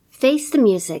Face the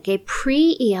Music, a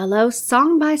pre-ELO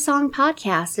song-by-song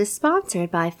podcast, is sponsored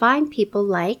by fine people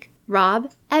like Rob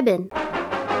Eben.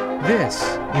 This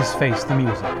is Face the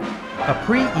Music, a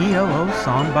pre-ELO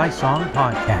song-by-song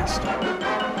podcast.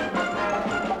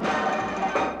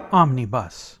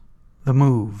 Omnibus, The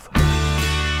Move.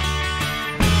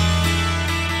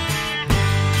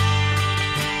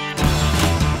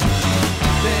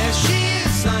 There she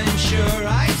is, I'm sure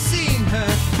I've seen her,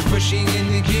 pushing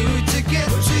in the queue to get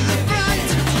to the front.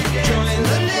 Join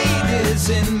the ladies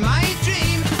in my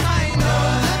dream, I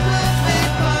know the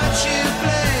perfect part she'll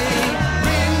play.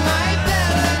 Ring my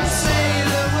bell and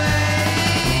sail away.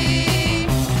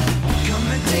 Come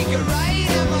and take a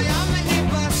ride on my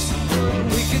omnibus,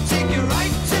 we could take you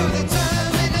right to the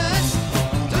terminus.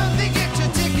 Don't forget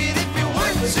your ticket if you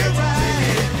want to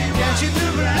ride, get you to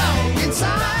belong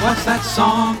inside. What's that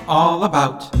song all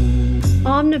about?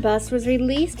 Omnibus was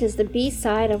released as the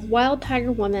B-side of Wild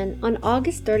Tiger Woman on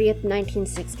August 30th,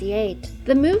 1968.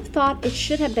 The Move thought it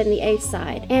should have been the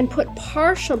A-side and put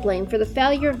partial blame for the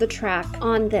failure of the track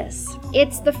on this.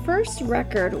 It's the first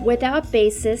record without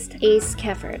bassist Ace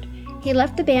Kefford. He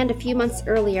left the band a few months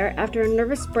earlier after a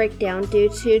nervous breakdown due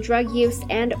to drug use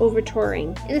and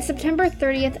over-touring. In the September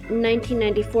 30th,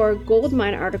 1994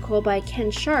 Goldmine article by Ken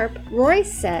Sharp, Roy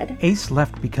said, Ace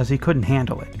left because he couldn't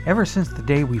handle it. Ever since the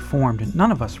day we formed,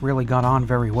 none of us really got on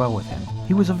very well with him.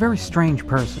 He was a very strange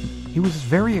person. He was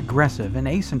very aggressive, and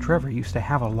Ace and Trevor used to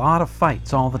have a lot of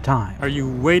fights all the time. Are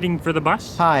you waiting for the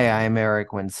bus? Hi, I'm Eric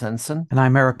Winsenson. And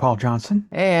I'm Eric Paul Johnson.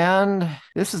 And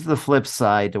this is the flip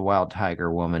side to Wild Tiger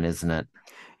Woman, isn't it?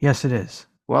 Yes, it is.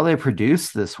 Well, they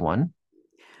produced this one.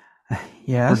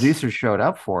 Yes. Producers showed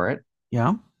up for it.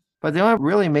 Yeah. But the only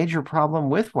really major problem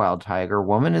with Wild Tiger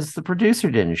Woman is the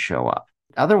producer didn't show up.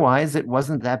 Otherwise, it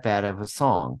wasn't that bad of a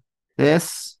song.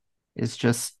 This is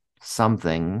just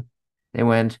something. They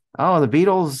went, oh, the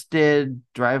Beatles did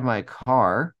Drive My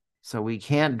Car, so we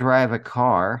can't drive a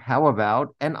car. How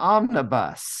about an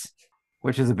omnibus?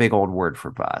 Which is a big old word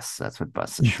for bus. That's what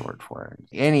bus is short for.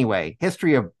 Anyway,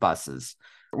 history of buses.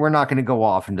 We're not going to go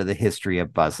off into the history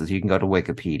of buses. You can go to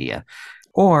Wikipedia.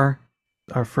 Or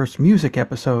our first music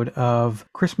episode of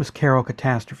Christmas Carol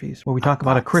Catastrophes, where we talk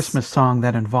about a Christmas song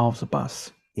that involves a bus.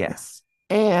 Yes.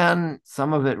 And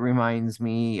some of it reminds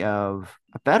me of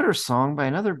a better song by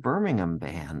another Birmingham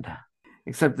band.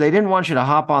 Except they didn't want you to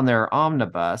hop on their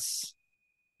omnibus.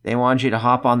 They wanted you to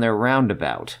hop on their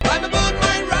roundabout. I'm aboard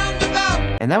my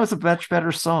roundabout. And that was a much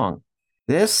better song.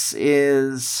 This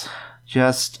is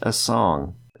just a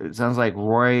song. It sounds like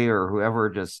Roy or whoever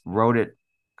just wrote it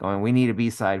going, we need a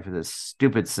B-side for this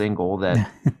stupid single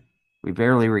that we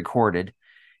barely recorded.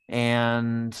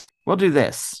 And we'll do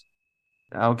this.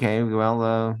 Okay, well,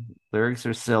 the lyrics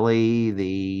are silly.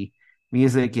 The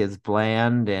music is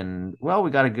bland. And, well,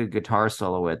 we got a good guitar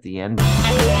solo at the end.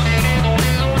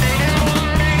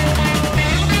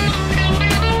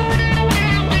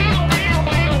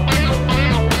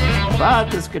 But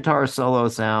this guitar solo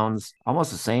sounds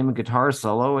almost the same guitar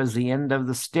solo as the end of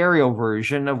the stereo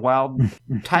version of Wild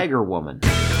Tiger Woman.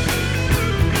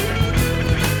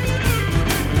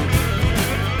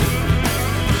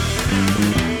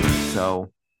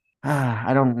 So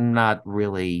I'm not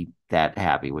really that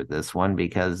happy with this one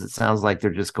because it sounds like they're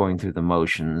just going through the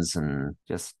motions and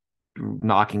just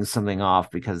knocking something off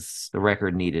because the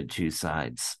record needed two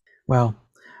sides. Well,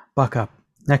 buck up.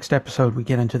 Next episode, we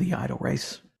get into the idol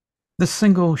race. This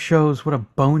single shows what a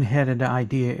boneheaded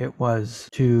idea it was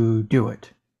to do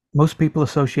it. Most people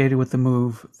associated with the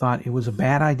Move thought it was a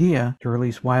bad idea to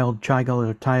release Wild Tiger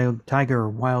or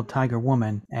Wild Tiger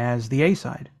Woman as the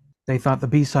A-side. They thought the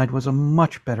B-side was a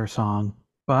much better song,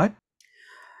 but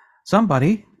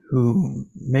somebody who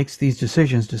makes these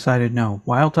decisions decided no,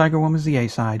 Wild Tiger Woman's the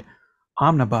A-side,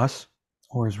 Omnibus,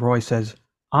 or as Roy says,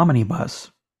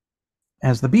 Omnibus,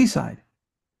 as the B-side.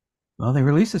 Well, they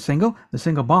released the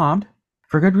single bombed,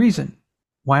 for good reason.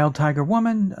 Wild Tiger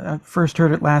Woman, first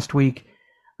heard it last week,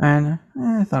 and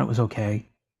I thought it was okay.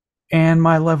 And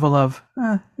my level of,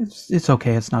 it's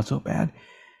okay, it's not so bad,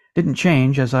 didn't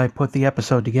change as I put the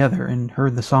episode together and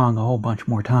heard the song a whole bunch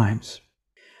more times.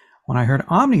 When I heard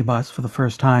Omnibus for the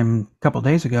first time a couple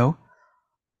days ago,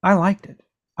 I liked it.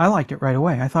 I liked it right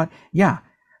away. I thought, yeah,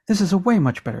 this is a way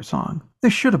much better song.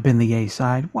 This should have been the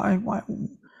A-side. Why?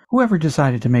 Whoever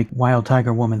decided to make Wild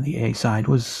Tiger Woman the A-side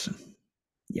was,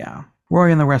 yeah,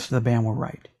 Roy and the rest of the band were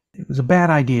right. It was a bad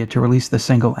idea to release the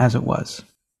single as it was.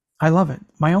 I love it.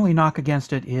 My only knock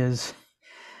against it is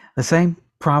the same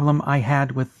problem I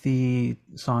had with the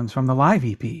songs from the live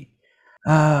EP.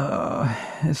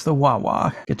 It's the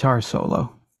wah-wah guitar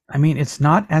solo. I mean, it's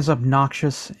not as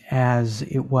obnoxious as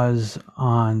it was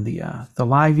on the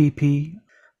live EP,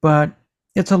 but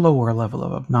it's a lower level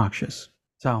of obnoxious.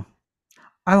 So,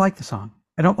 I like the song.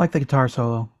 I don't like the guitar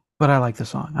solo, but I like the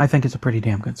song. I think it's a pretty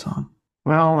damn good song.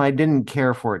 Well, I didn't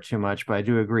care for it too much, but I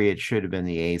do agree it should have been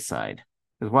the A-side.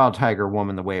 Because Wild Tiger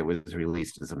Woman, the way it was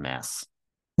released, is a mess.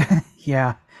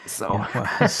 Yeah. So,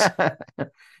 Yeah, it was.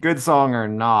 good song or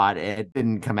not, it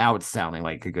didn't come out sounding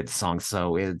like a good song.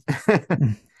 So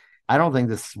I don't think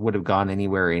this would have gone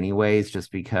anywhere anyways,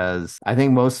 just because I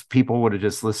think most people would have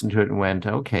just listened to it and went,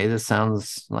 okay, this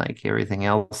sounds like everything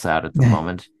else out at the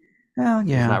moment. Well,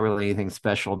 yeah. There's not really anything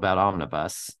special about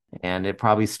Omnibus, and it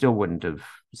probably still wouldn't have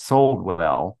sold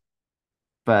well.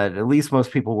 But at least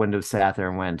most people wouldn't have sat there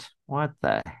and went, what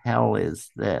the hell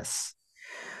is this?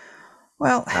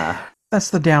 Well, that's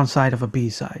the downside of a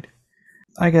B-side.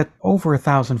 I get over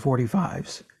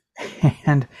 1,045s,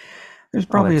 and there's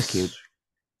probably cute.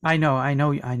 I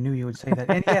knew you would say that.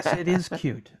 And yes, it is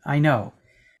cute. I know.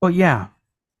 But yeah,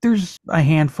 there's a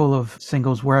handful of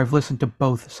singles where I've listened to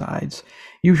both sides.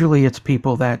 Usually it's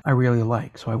people that I really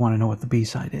like, so I want to know what the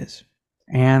B-side is.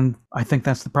 And I think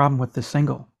that's the problem with this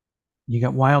single. You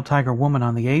got Wild Tiger Woman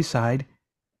on the A side.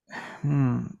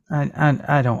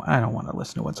 I don't want to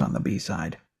listen to what's on the B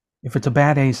side. If it's a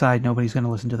bad A side, nobody's going to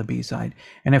listen to the B side.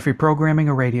 And if you're programming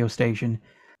a radio station,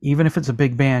 even if it's a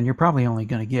big band, you're probably only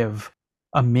going to give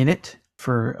a minute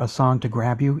for a song to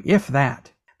grab you, if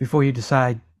that, before you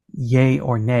decide yay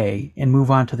or nay and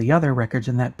move on to the other records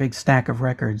in that big stack of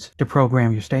records to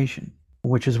program your station,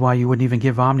 which is why you wouldn't even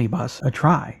give Omnibus a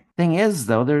try. Thing is,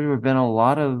 though, there have been a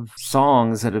lot of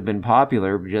songs that have been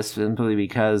popular just simply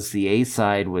because the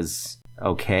A-side was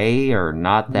okay or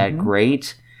not that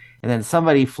great. And then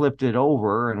somebody flipped it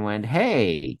over and went,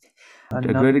 hey, a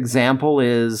good example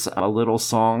is a little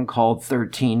song called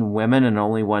 13 Women and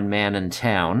Only One Man in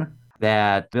Town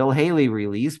that Bill Haley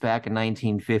released back in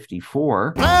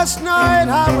 1954. Last night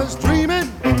I was dreamed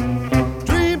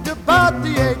about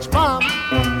the H-bomb.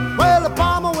 Well, the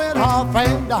bomber went off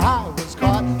and I was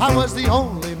caught. I was the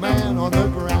only man on the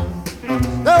ground.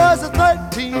 There was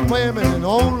 13 women and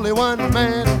only one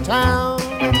man in town.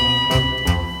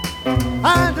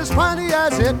 And as funny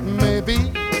as it may be,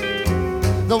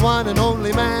 the one and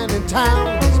only man in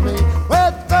town is me.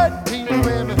 With 13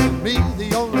 women and me,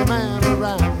 the only man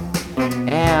around.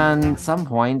 And at some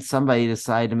point, somebody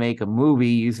decided to make a movie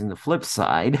using the flip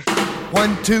side.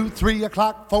 1, 2, 3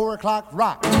 o'clock, 4 o'clock,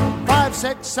 rock. 5,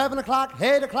 6, 7 o'clock,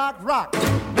 8 o'clock, rock.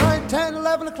 9, 10,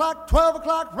 11 o'clock, 12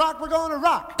 o'clock, rock. We're gonna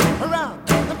rock around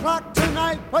the clock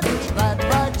tonight. Put your glad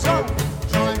rags on,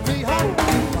 join me home.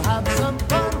 We'll have some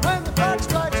fun when the clock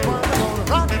strikes 1. We're gonna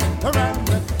rock around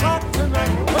the clock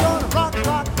tonight. We're gonna rock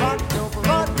till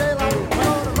broad daylight. We're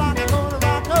gonna rock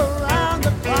around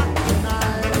the clock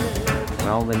tonight.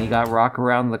 Well, then you got Rock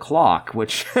Around the Clock,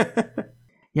 which...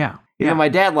 Yeah. You know, my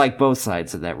dad liked both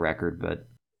sides of that record, but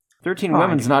 13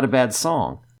 Women's not a bad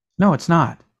song. No, it's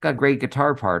not. Got a great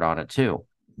guitar part on it, too.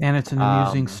 And it's an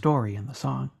amusing story in the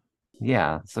song.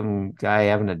 Yeah, some guy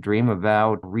having a dream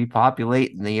about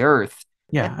repopulating the earth.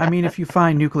 Yeah, I mean, if you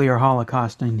find nuclear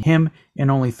holocaust and him and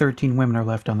only 13 women are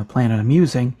left on the planet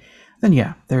amusing, then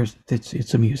yeah,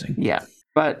 it's amusing. Yeah,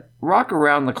 but Rock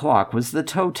Around the Clock was the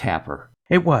toe tapper.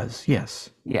 It was,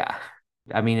 yes. Yeah.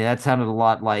 I mean, that sounded a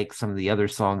lot like some of the other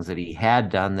songs that he had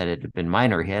done that had been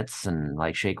minor hits, and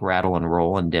like Shake, Rattle, and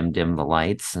Roll and Dim Dim the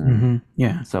Lights. And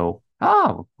yeah. So,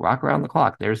 Rock Around the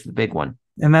Clock. There's the big one.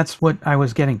 And that's what I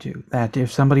was getting to, that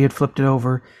if somebody had flipped it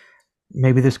over,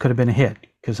 maybe this could have been a hit,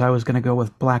 because I was going to go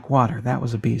with Black Water. That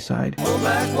was a B-side. Oh,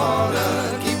 black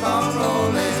water, keep on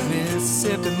rolling.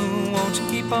 Mississippi moon, won't you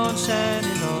keep on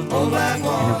shining on? Oh, black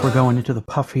water. And if we're going into the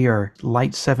puffier,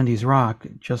 light 70s rock,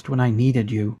 Just When I Needed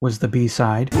You was the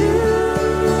B-side. You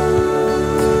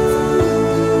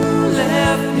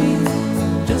left me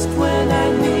just when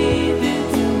I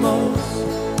needed you most.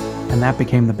 And that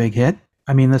became the big hit.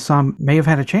 I mean, the song may have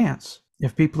had a chance.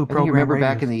 If people who program you remember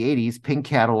radios... back in the 80s, Pink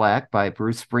Cadillac by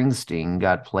Bruce Springsteen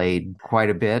got played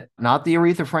quite a bit. Not the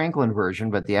Aretha Franklin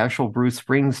version, but the actual Bruce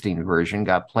Springsteen version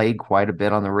got played quite a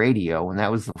bit on the radio. And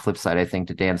that was the flip side, I think,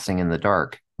 to Dancing in the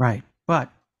Dark. Right. But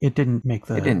it didn't make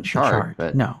the It didn't chart,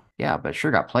 but no. Yeah, but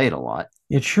sure got played a lot.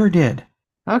 It sure did.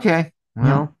 Okay.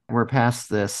 Well, we're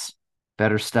past this.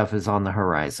 Better stuff is on the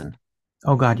horizon.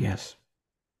 Oh, God, yes.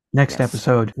 Next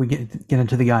episode, we get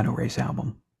into the Idol Race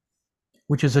album,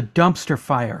 which is a dumpster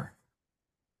fire.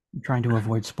 I'm trying to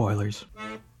avoid spoilers.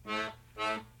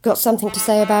 Got something to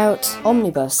say about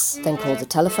Omnibus? Then call the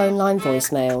telephone line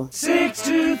voicemail.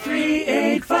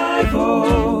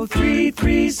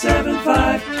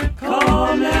 623-850-3375.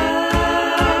 Call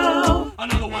now.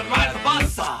 Another one.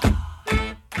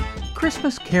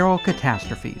 Christmas Carol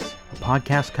Catastrophes, a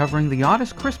podcast covering the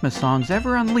oddest Christmas songs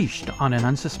ever unleashed on an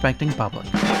unsuspecting public.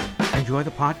 Enjoy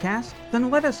the podcast? Then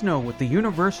let us know with the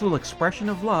universal expression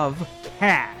of love,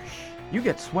 cash. You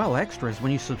get swell extras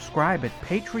when you subscribe at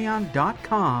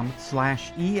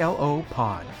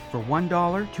patreon.com/ELOpod. For $1,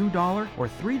 $2, or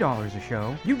 $3 a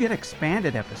show, you get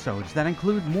expanded episodes that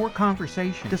include more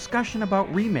conversation, discussion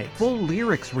about remakes, full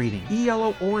lyrics reading,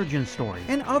 ELO origin story,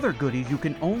 and other goodies you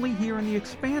can only hear in the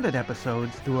expanded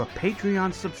episodes through a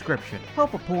Patreon subscription.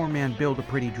 Help a poor man build a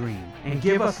pretty dream, and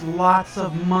give us lots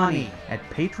of money at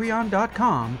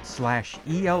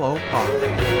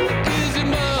patreon.com/ELOpod.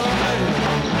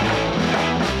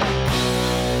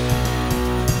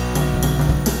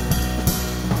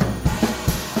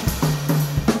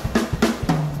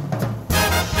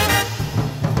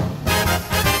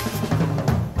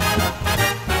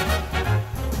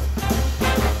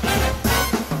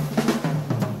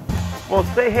 Well,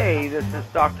 say hey, this is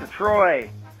Dr. Troy.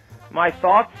 My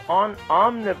thoughts on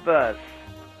Omnibus.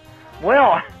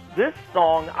 Well, this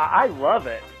song, I love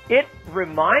it. It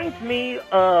reminds me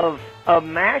of a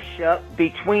mashup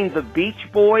between the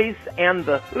Beach Boys and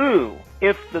the Who.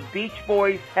 If the Beach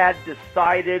Boys had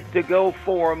decided to go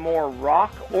for a more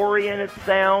rock-oriented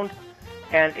sound,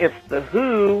 and if the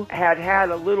Who had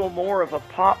had a little more of a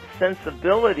pop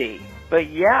sensibility. But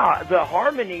yeah, the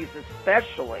harmonies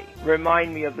especially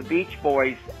remind me of the Beach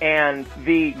Boys, and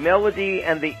the melody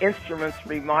and the instruments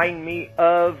remind me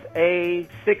of a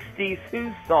 60s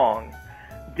Who song.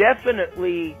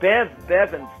 Definitely, Bev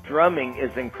Bevan's drumming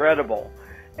is incredible,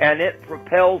 and it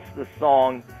propels the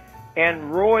song,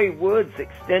 and Roy Wood's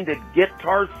extended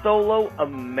guitar solo,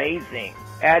 amazing,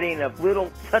 adding a little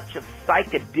touch of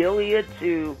psychedelia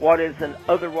to what is an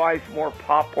otherwise more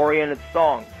pop-oriented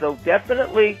song. So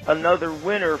definitely another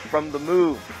winner from the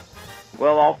Move.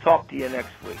 Well, I'll talk to you next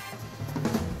week.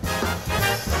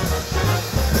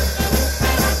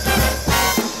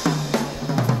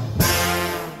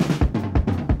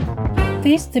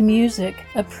 Face the Music,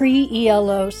 a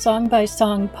pre-ELO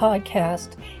song-by-song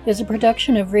podcast, is a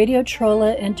production of Radio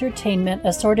Trolla Entertainment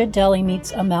Assorted Deli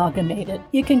Meats Amalgamated.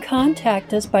 You can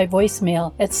contact us by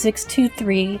voicemail at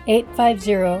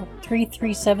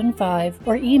 623-850-3375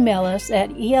 or email us at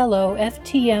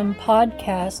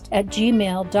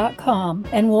eloftmpodcast@gmail.com,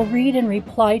 and we'll read and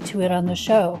reply to it on the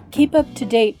show. Keep up to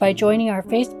date by joining our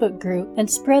Facebook group and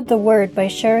spread the word by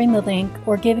sharing the link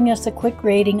or giving us a quick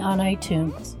rating on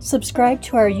iTunes. Subscribe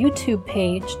to our YouTube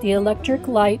page, the Electric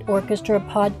Light Orchestra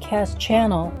Podcast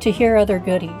channel, to hear other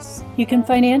goodies. You can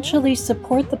financially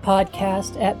support the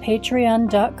podcast at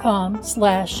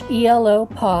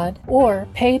patreon.com/ELOpod or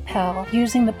PayPal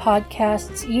using the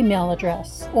podcast's email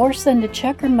address, or send a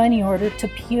check or money order to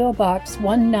P.O. Box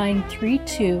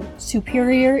 1932,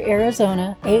 Superior,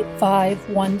 Arizona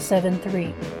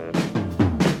 85173.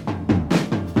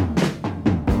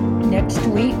 Next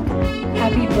week,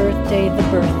 happy birthday, the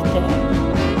birthday.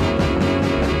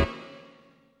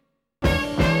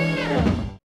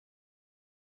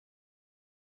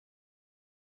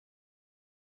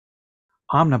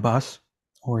 Omnibus,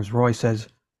 or as Roy says,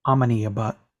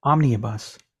 omnibus.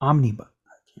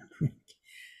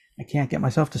 I can't get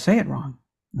myself to say it wrong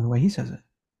the way he says it.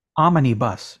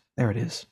 Omnibus. There it is.